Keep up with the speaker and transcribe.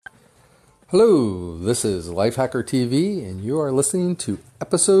Hello, this is Lifehacker TV, and you are listening to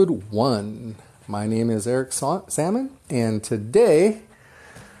episode 1. My name is Eric Salmon, and today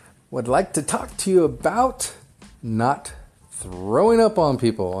would like to talk to you about not throwing up on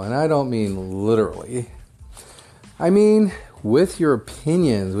people. And I don't mean literally. I mean with your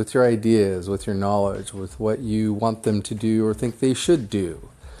opinions, with your ideas, with your knowledge, with what you want them to do or think they should do.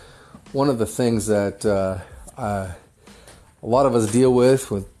 One of the things that a lot of us deal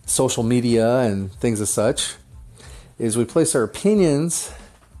with social media and things as such is we place our opinions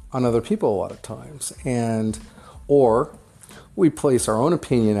on other people a lot of times, or we place our own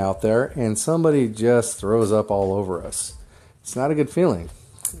opinion out there and somebody just throws up all over us. It's not a good feeling.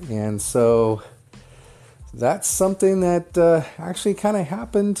 And so that's something that actually kind of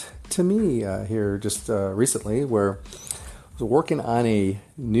happened to me here just recently, where I was working on a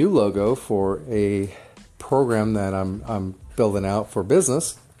new logo for a program that I'm building out for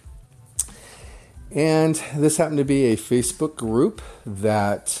business. And this happened to be a Facebook group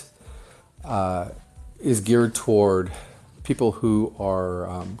that is geared toward people who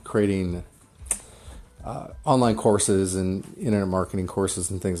are creating online courses and internet marketing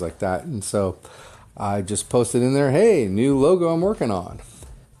courses and things like that. And so I just posted in there, hey, new logo I'm working on.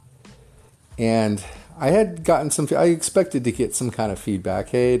 And I had gotten I expected to get some kind of feedback,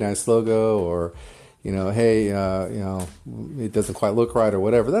 hey, nice logo, or, hey, it doesn't quite look right or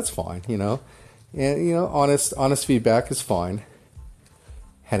whatever. That's fine, And, honest feedback is fine.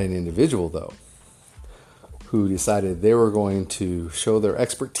 Had an individual, though, who decided they were going to show their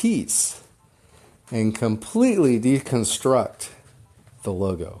expertise and completely deconstruct the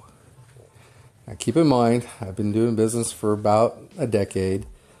logo. Now, keep in mind, I've been doing business for about a decade.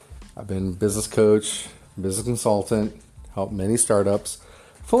 I've been a business coach, business consultant, helped many startups,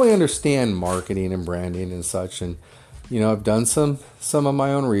 fully understand marketing and branding and such, and I've done some of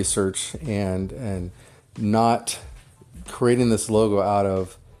my own research and not creating this logo out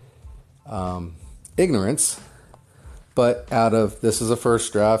of ignorance, but out of this is a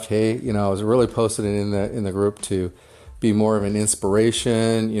first draft. Hey, I was really posting it in the group to be more of an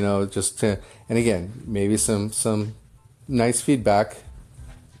inspiration, just to, and again, maybe some nice feedback.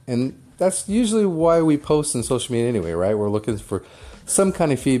 And that's usually why we post in social media anyway, right? We're looking for some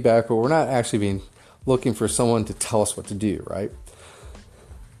kind of feedback, but we're not actually looking for someone to tell us what to do, right?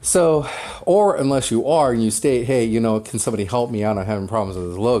 So, or unless you are and you state, hey, can somebody help me out? I'm having problems with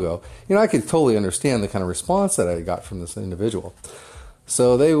this logo. I could totally understand the kind of response that I got from this individual.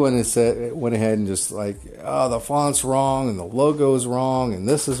 So they went ahead and just like, oh, the font's wrong and the logo is wrong and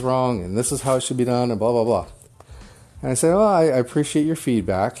this is wrong and this is how it should be done and blah, blah, blah. And I said, oh, I appreciate your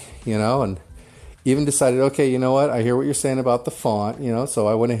feedback, and even decided, okay, you know what? I hear what you're saying about the font, so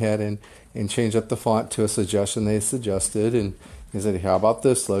I went ahead and changed up the font to a suggestion they suggested. And he said, how about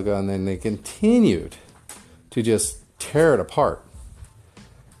this logo? And then they continued to just tear it apart.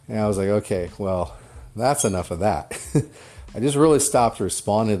 And I was like, okay, well, that's enough of that. I just really stopped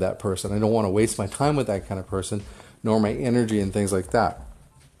responding to that person. I don't want to waste my time with that kind of person, nor my energy and things like that.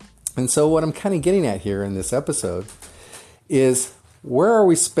 And so what I'm kind of getting at here in this episode is, where are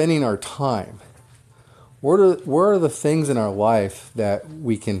we spending our time? Where are the things in our life that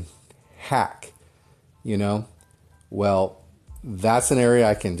we can hack? Well, that's an area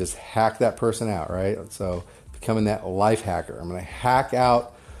I can just hack that person out, right? So becoming that life hacker. I'm going to hack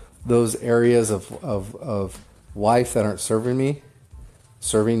out those areas of life that aren't serving me,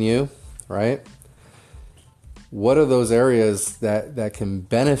 serving you, right? What are those areas that can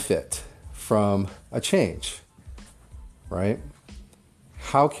benefit from a change, right?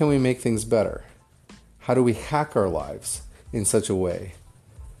 How can we make things better? How do we hack our lives in such a way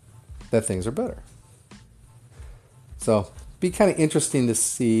that things are better? So be kind of interesting to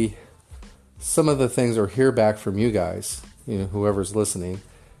see some of the things or hear back from you guys, whoever's listening,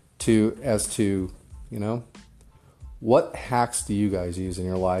 as to what hacks do you guys use in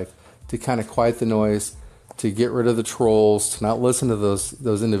your life to kind of quiet the noise, to get rid of the trolls, to not listen to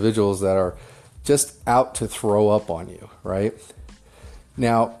those individuals that are just out to throw up on you, right?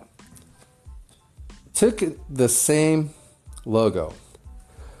 Now, took the same logo,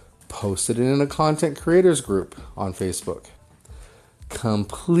 posted it in a content creators group on Facebook.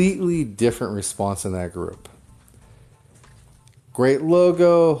 Completely different response in that group. Great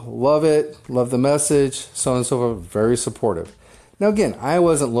logo, love it, love the message, so on and so forth, very supportive. Now again, I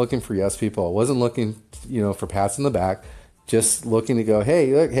wasn't looking for yes people. I wasn't looking, for pats on the back, just looking to go,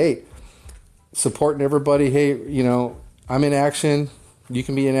 hey, look, hey, supporting everybody. Hey, I'm in action. You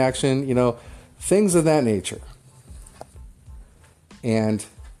can be in action, things of that nature. And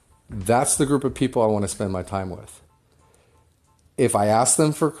that's the group of people I want to spend my time with. If I ask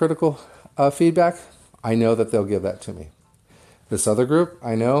them for critical feedback, I know that they'll give that to me. This other group,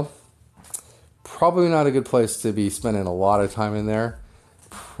 I know, probably not a good place to be spending a lot of time in there,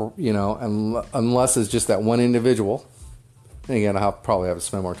 unless it's just that one individual. And again, I'll probably have to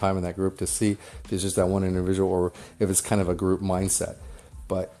spend more time in that group to see if it's just that one individual or if it's kind of a group mindset.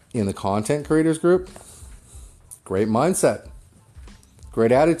 But in the content creators group, great mindset,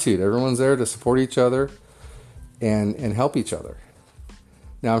 great attitude. Everyone's there to support each other and help each other.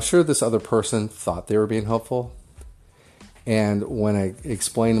 Now, I'm sure this other person thought they were being helpful. And when I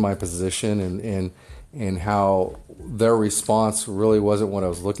explained my position and how their response really wasn't what I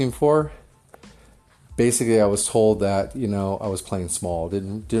was looking for, basically I was told that, I was playing small,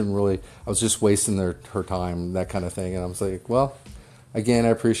 didn't really, I was just wasting her time, that kind of thing. And I was like, well, again, I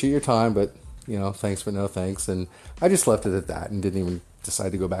appreciate your time, but, thanks but no thanks. And I just left it at that and didn't even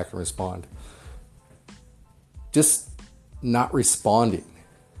decide to go back and respond. Just not responding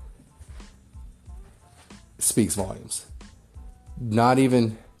speaks volumes. Not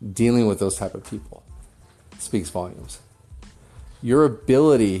even dealing with those type of people speaks volumes. Your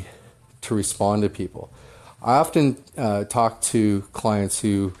ability to respond to people. I often talk to clients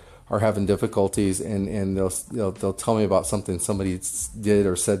who are having difficulties, and they'll tell me about something somebody did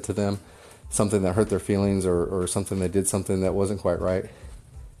or said to them, something that hurt their feelings, or something they did something that wasn't quite right.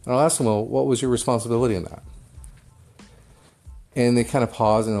 And I'll ask them, well, what was your responsibility in that? And they kind of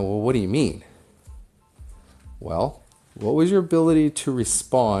pause and go, well, what do you mean? Well, what was your ability to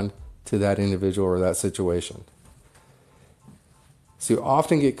respond to that individual or that situation? So you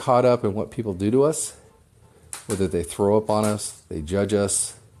often get caught up in what people do to us, whether they throw up on us, they judge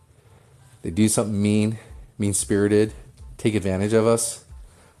us, they do something mean-spirited, take advantage of us,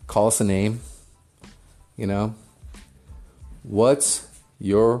 call us a name. What's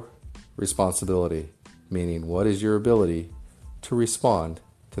your responsibility? Meaning, what is your ability to respond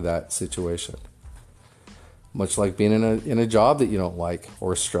to that situation? Much like being in a job that you don't like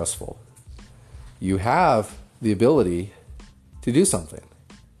or is stressful. You have the ability to do something.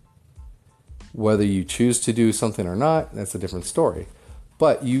 Whether you choose to do something or not, that's a different story.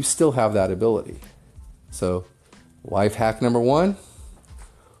 But you still have that ability. So, life hack number 1,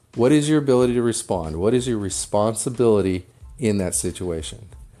 what is your ability to respond? What is your responsibility in that situation?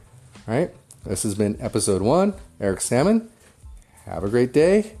 All right, this has been episode 1, Eric Salmon. Have a great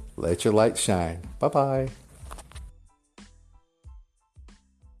day. Let your light shine. Bye-bye.